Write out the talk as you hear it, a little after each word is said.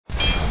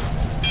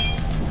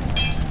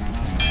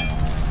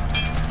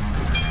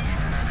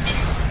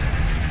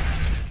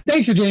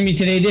Thanks for joining me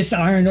today. This is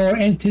Iron Ore,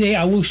 and today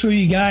I will show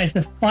you guys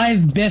the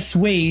 5 best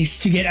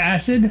ways to get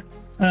acid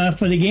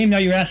for the game. Now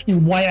you're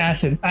asking why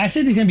acid?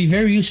 Acid is going to be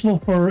very useful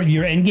for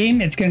your end game.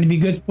 It's going to be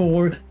good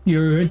for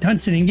your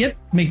tungsten ingot,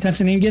 make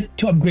tungsten ingot,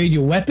 to upgrade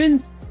your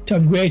weapon, to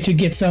upgrade to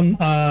get some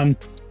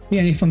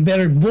some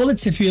better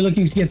bullets if you're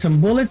looking to get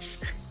some bullets,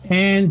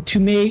 and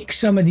to make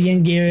some of the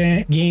end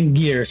game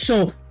gear.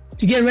 So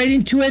to get right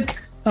into it,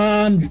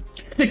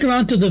 stick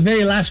around to the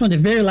very last one. The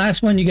very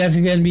last one, you guys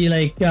are going to be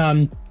like,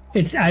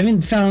 I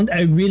haven't found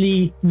a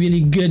really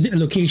good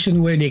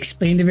location where they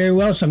explained it very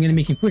well, so I'm going to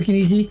make it quick and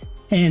easy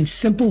and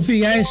simple for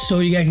you guys,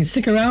 so you guys can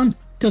stick around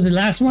till the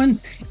last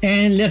one,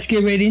 and let's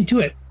get right into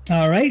it.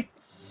 All right,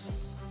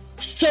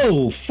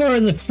 so for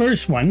the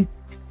first one,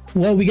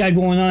 what we got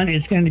going on,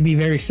 it's going to be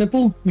very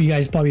simple. You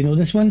guys probably know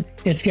this one.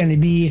 It's going to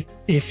be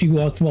if you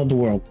go out throughout the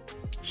world.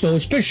 So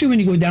especially when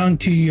you go down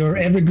to your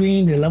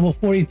evergreen, the level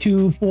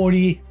 42,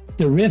 40,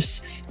 the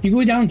rifts, you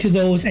go down to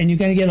those and you're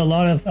going to get a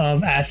lot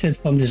of acid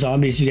from the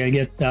zombies. You're going to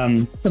get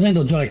something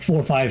they'll draw like 4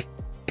 or 5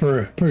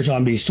 per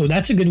zombies. So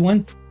that's a good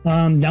one.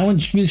 That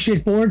one's really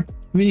straightforward,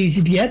 really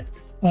easy to get.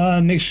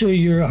 Make sure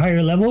you're a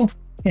higher level.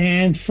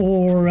 And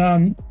for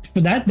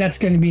that, that's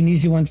going to be an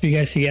easy one for you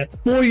guys to get.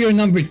 For your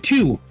number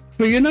 2,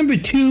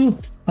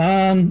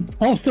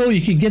 also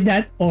you could get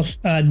that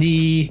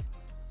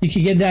you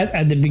can get that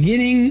at the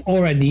beginning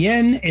or at the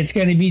end. It's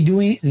going to be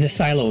doing the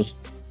silos.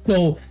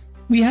 So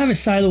we have a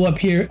silo up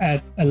here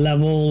at a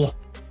level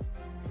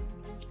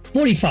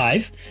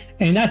 45,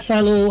 and that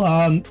silo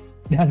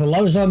has a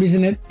lot of zombies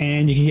in it,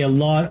 and you can get a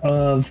lot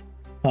of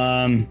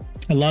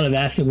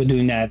acid with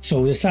doing that.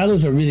 So the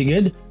silos are really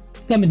good.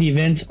 Some of the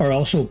events are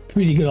also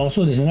pretty good.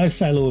 Also, there's another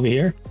silo over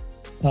here.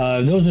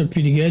 Those are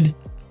pretty good.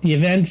 The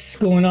events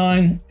going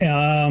on,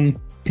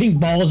 pink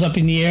balls up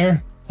in the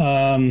air.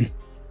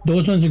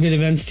 Those ones are good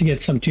events to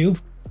get some too.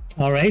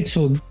 All right,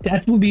 so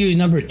that will be your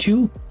number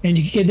 2, and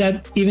you can get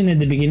that even at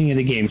the beginning of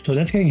the game. So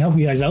that's going to help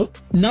you guys out.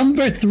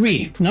 Number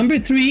 3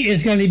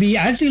 is going to be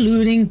as you're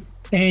looting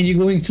and you're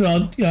going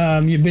throughout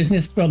your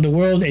business throughout the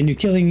world and you're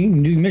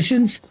killing new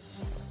missions,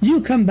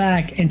 you come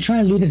back and try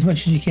and loot as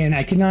much as you can.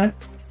 I cannot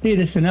say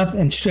this enough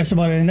and stress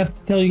about it enough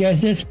to tell you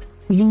guys this.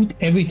 Loot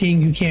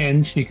everything you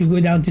can, so you can go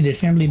down to the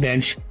assembly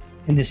bench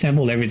and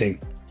disassemble everything.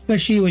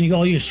 Especially when you got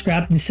all your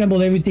scrap,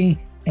 disassemble everything,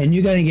 and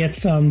you're gonna get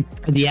some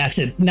of the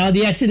acid. Now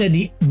the acid at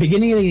the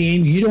beginning of the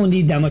game, you don't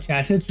need that much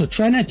acid, so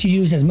try not to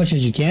use as much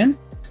as you can,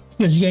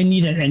 because you're gonna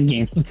need it at end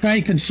game. So try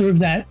to conserve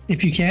that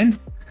if you can.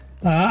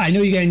 I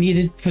know you're gonna need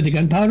it for the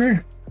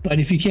gunpowder, but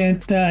if you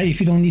can't,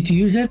 if you don't need to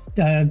use it,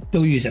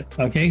 don't use it.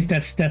 Okay,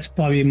 that's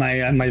probably my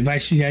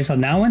advice to you guys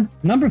on that one.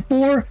 Number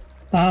 4,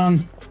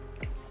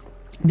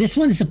 this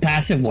one is a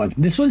passive one.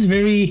 This one's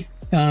very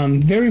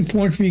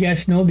important for you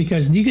guys to know,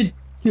 because you could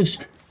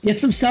just get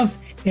some stuff,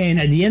 and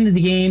at the end of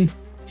the game,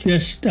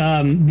 just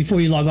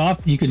before you log off,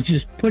 you could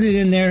just put it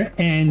in there,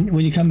 and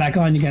when you come back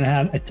on, you're gonna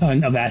have a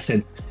ton of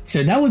acid.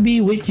 So that would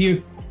be with your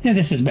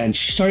synthesis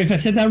bench. Sorry if I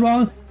said that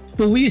wrong.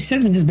 So with your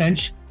synthesis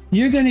bench,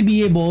 you're gonna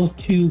be able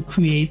to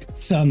create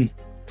some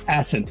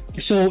acid.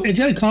 So it's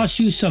gonna cost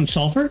you some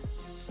sulfur,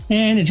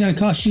 and it's gonna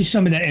cost you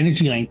some of that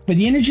energy link. But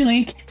the energy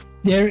link,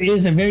 there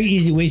is a very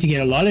easy way to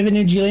get a lot of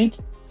energy link.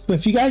 So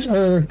if you guys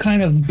are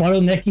kind of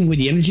bottlenecking with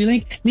the energy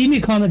link, leave me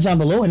a comment down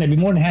below, and I'd be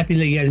more than happy to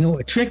let you guys know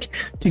a trick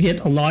to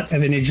get a lot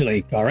of energy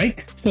link. All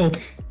right, so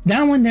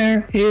that one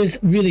there is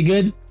really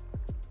good.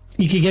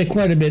 You can get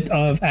quite a bit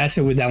of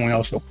acid with that one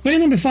also. For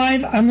number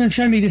 5, I'm going to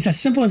try to make this as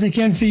simple as I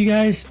can for you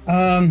guys.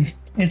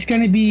 It's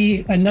going to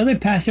be another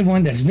passive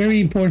one that's very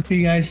important for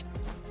you guys.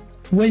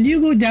 When you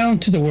go down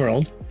to the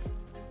world,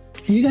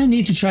 you're going to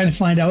need to try to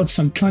find out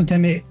some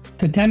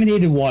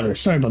contaminated water.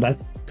 Sorry about that.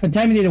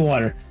 Contaminated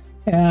water.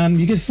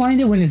 You can find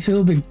it when it's a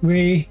little bit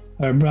gray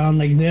or brown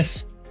like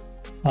this.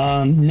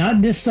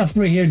 Not this stuff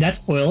right here. That's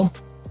oil.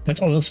 That's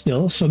oil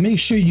spill. So make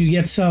sure you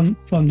get some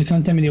from the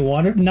contaminated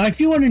water. Now, if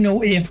you want to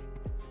know if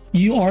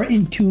you are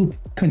into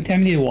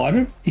contaminated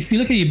water, if you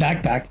look at your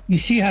backpack, you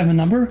see you have a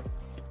number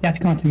that's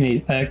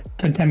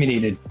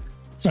contaminated.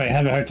 Sorry, I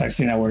have a hard time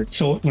saying that word.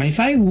 So if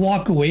I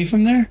walk away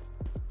from there,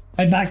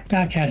 my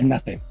backpack has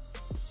nothing.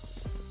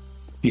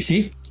 You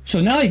see? So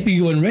now if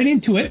you go right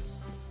into it,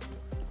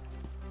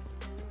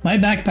 my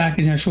backpack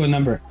is going to show a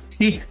number.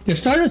 See, the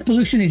Stardust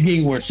pollution is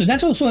getting worse. So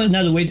that's also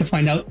another way to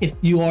find out if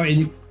you are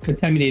in a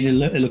contaminated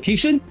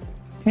location.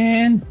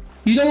 And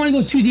you don't want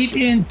to go too deep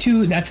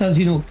into, that's how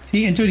you know,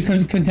 see, enter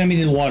the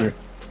contaminated water.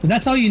 So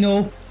that's how you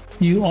know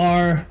you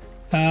are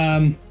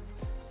in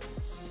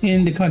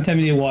the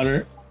contaminated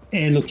water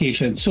and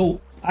location. So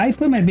I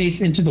put my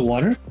base into the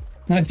water.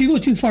 Now, if you go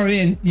too far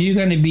in, you're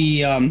gonna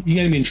be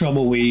in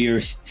trouble with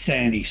your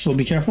sanity. So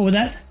be careful with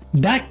that.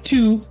 Back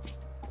to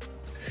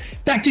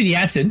the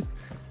acid.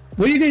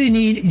 What you're gonna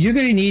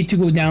need to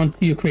go down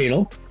to your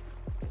cradle,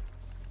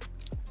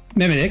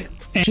 Mimic,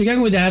 and you're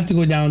going to have to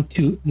go down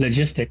to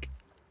logistic.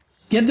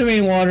 Get the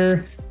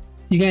rainwater.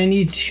 You're gonna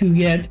need to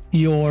get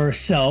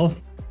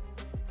yourself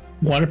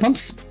water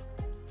pumps.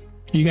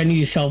 You're gonna need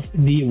yourself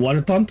the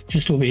water pump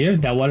just over here,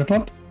 that water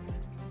pump.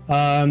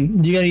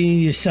 You're gonna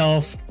need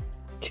yourself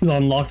to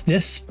unlock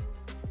this.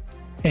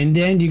 And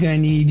then you're gonna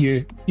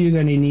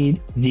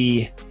need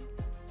the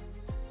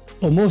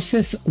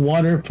osmosis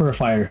water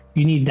purifier.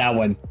 You need that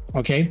one.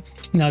 Okay,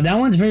 now that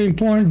one's very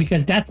important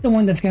because that's the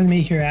one that's gonna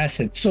make your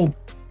acid. So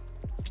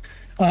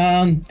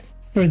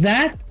for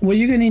that, what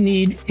you're gonna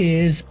need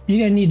is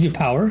you're gonna need your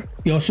power.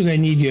 You're also gonna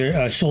need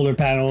your solar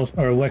panels,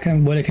 or what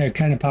kind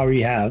of power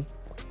you have.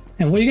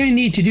 And what you're gonna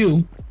need to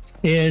do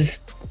is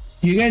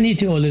you're gonna need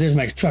to, oh, there's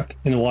my truck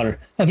in the water.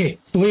 Okay,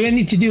 so what you're gonna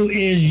need to do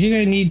is you're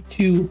gonna need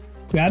to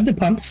grab the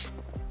pumps,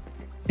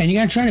 and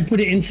you're gonna try to put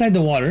it inside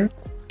the water,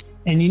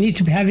 and you need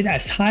to have it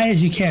as high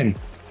as you can.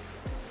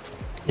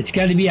 It's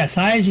got to be as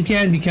high as you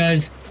can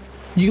because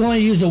you're going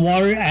to use the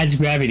water as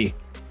gravity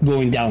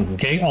going down,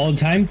 okay, all the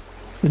time.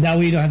 So that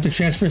way you don't have to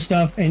transfer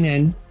stuff, and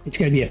then it's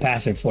going to be a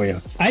passive for you.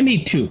 I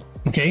made 2,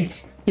 okay.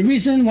 The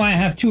reason why I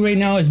have 2 right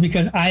now is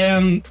because I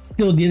am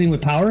still dealing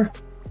with power.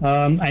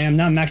 I am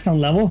not maxed out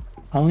level.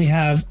 I only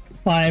have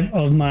 5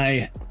 of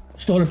my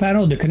solar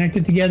panels. They're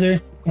connected together,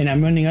 and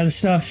I'm running other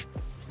stuff.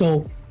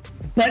 So,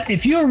 but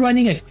if you're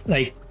running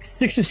like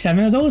 6 or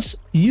 7 of those,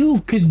 you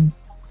could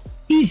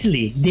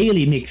easily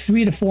daily make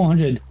 300 to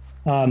 400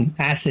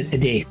 acid a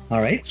day.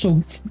 All right,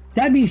 so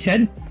that being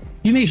said,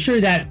 you make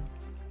sure that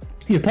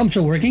your pumps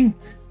are working.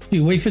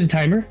 You wait for the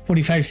timer,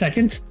 45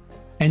 seconds,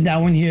 and that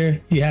one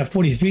here you have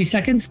 43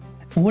 seconds.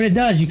 And what it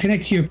does, you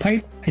connect to your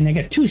pipe, and I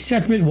got 2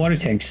 separate water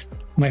tanks.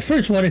 My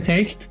first water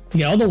tank, you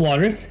get all the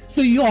water.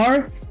 So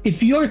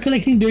if you're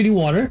collecting dirty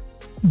water,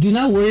 do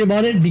not worry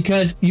about it,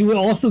 because you will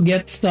also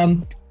get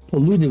some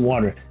polluted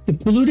water. The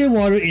polluted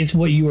water is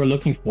what you are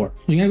looking for.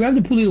 So you're gonna grab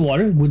the polluted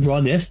water, withdraw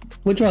this,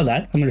 withdraw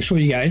that. I'm gonna show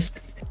you guys.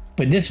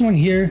 But this one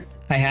here,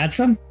 I had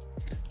some.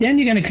 Then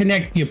you're gonna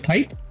connect your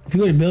pipe. If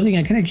you go to the building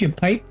and connect your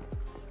pipe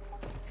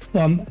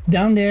from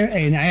down there,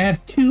 and I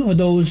have 2 of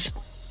those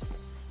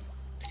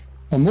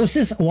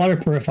osmosis water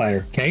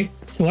purifier. Okay,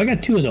 so I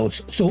got 2 of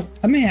those. So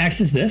I'm gonna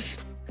access this,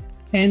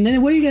 and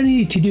then what you're gonna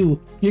need to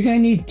do, you're gonna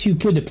need to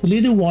put the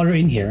polluted water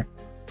in here,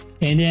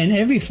 and then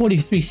every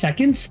 43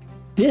 seconds,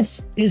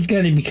 this is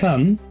going to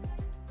become,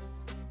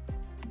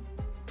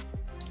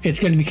 it's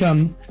going to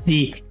become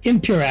the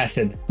impure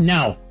acid.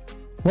 Now,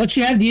 once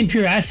you have the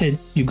impure acid,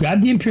 you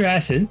grab the impure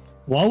acid.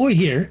 While we're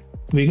here,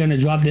 we're going to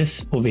drop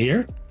this over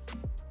here.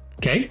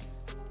 Okay.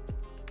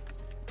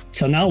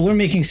 So now we're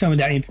making some of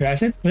that impure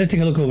acid. Let's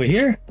take a look over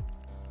here.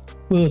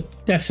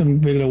 That's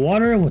some regular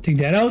water. We'll take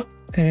that out,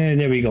 and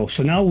there we go.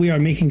 So now we are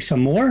making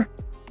some more.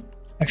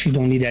 Actually,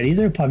 don't need that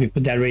either. Probably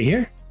put that right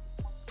here.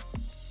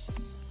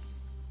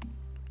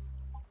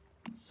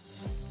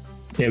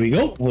 There we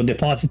go. We'll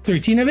deposit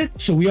 13 of it.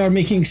 So we are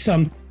making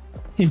some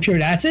impure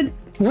acid.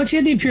 Once you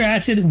have the impure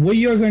acid, what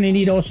you're going to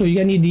need also,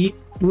 you're going to need the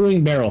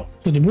brewing barrel.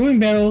 So the brewing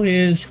barrel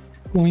is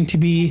going to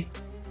be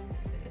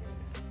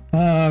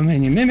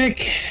in your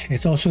mimic.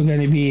 It's also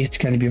going to be, it's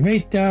going to be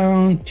right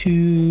down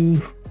to,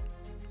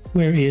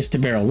 where is the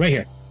barrel? Right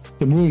here,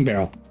 the brewing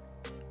barrel.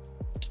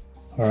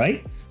 All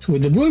right. So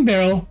with the brewing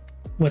barrel,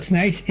 what's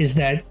nice is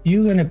that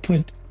you're going to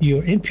put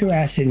your impure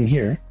acid in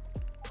here,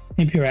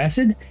 impure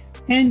acid,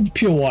 and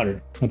pure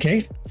water.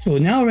 Okay, so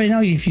now right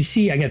now, if you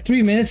see, I got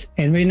 3 minutes,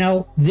 and right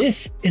now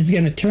this is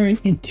going to turn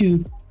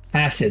into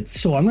acid.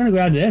 So I'm going to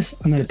grab this,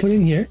 I'm going to put it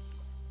in here.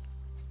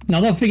 Now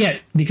don't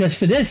forget, because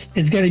for this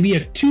it's going to be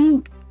a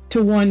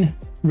 2-to-1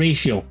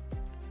 ratio.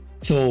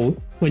 So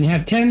when you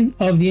have 10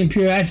 of the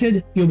impure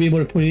acid, you'll be able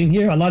to put it in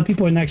here. A lot of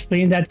people are not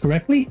explaining that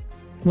correctly.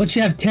 Once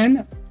you have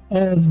 10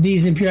 of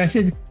these impure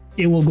acid,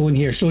 it will go in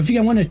here. So if you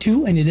got 1 or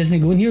 2 and it doesn't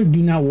go in here,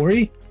 do not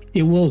worry,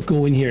 it will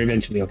go in here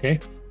eventually. Okay,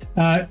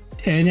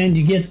 and then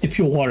you get the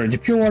pure water. The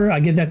pure water,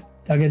 I'll get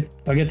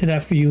to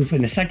that for you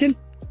in a second.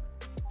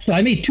 So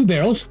I made 2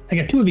 barrels. I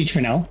got 2 of each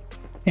for now,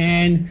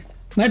 and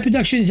my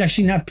production is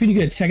actually not pretty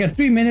good. So I got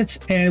 3 minutes,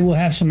 and we'll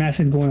have some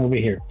acid going over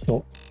here.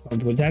 So I'll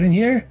put that in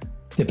here,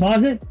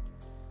 deposit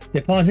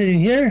in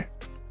here,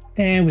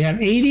 and we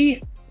have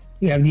 80.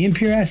 We have the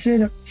impure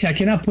acid. See, I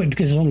cannot put it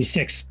because it's only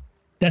 6.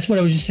 That's what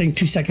I was just saying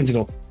 2 seconds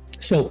ago.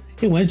 So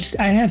once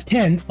I have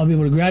 10, I'll be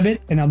able to grab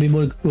it, and I'll be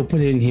able to go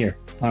put it in here.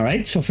 All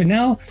right, so for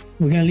now,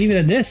 we're gonna leave it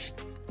at this.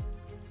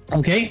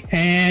 Okay,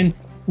 and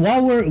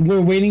while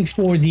we're waiting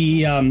for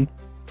the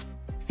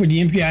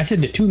impure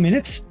acid, the 2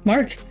 minutes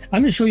mark,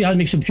 I'm gonna show you how to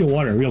make some pure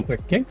water real quick.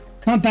 Okay,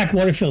 compact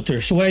water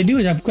filter. So what I do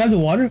is I grab the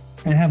water,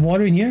 and I have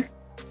water in here,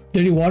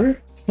 dirty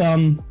water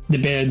from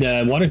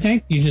the water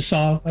tank you just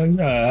saw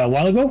a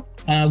while ago.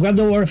 Grab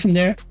the water from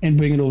there and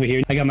bring it over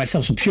here. I got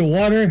myself some pure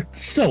water.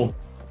 So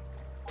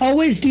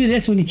always do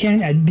this when you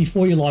can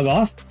before you log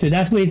off. So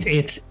that's way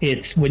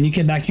it's when you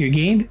get back to your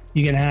game,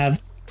 you can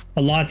have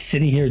a lot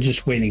sitting here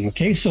just waiting.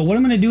 Okay, so what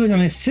I'm going to do is I'm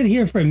going to sit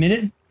here for a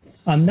minute.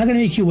 I'm not going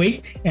to make you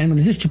wait, and I'm going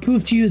to just to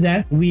prove to you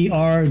that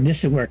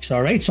this works.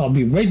 All right, so I'll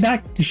be right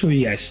back to show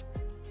you guys.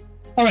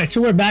 All right,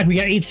 so we're back. We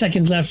got 8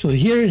 seconds left. So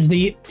here's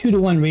the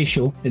 2-to-1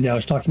 ratio that I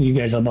was talking to you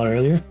guys about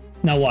earlier.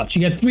 Now watch,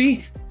 you got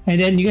 3, and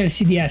then you're going to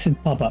see the acid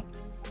pop up.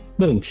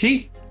 Boom,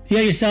 see, you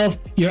got yourself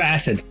your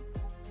acid.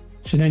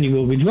 So then you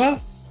go withdraw,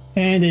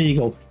 and there you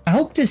go. I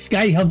hope this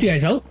guide helped you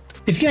guys out.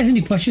 If you guys have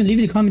any questions, leave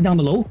it in a comment down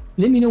below.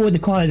 Let me know what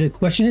the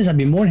question is. I'd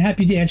be more than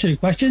happy to answer your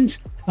questions.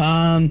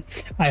 I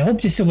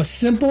hope this was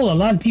simple. A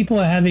lot of people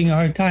are having a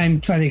hard time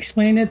trying to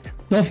explain it.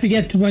 Don't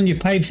forget to run your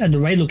pipes at the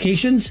right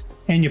locations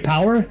and your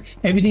power.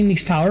 Everything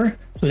needs power.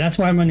 So that's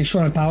why I'm running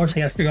short on power. So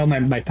I got to figure out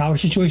my power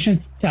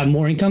situation to have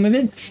more income of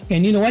it.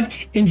 And you know what?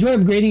 Enjoy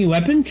upgrading your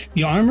weapons,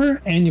 your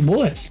armor, and your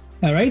bullets.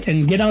 All right?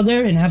 And get out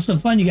there and have some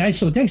fun, you guys.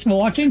 So thanks for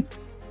watching.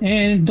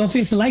 And don't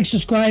forget to like,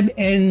 subscribe,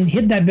 and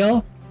hit that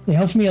bell. It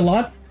helps me a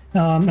lot.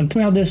 I'm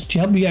putting out this to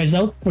help you guys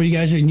out, for you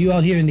guys who are new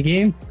out here in the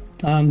game.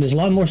 There's a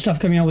lot more stuff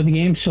coming out with the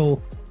game.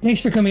 So thanks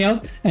for coming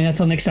out. And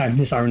until next time,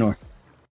 this is Arnor.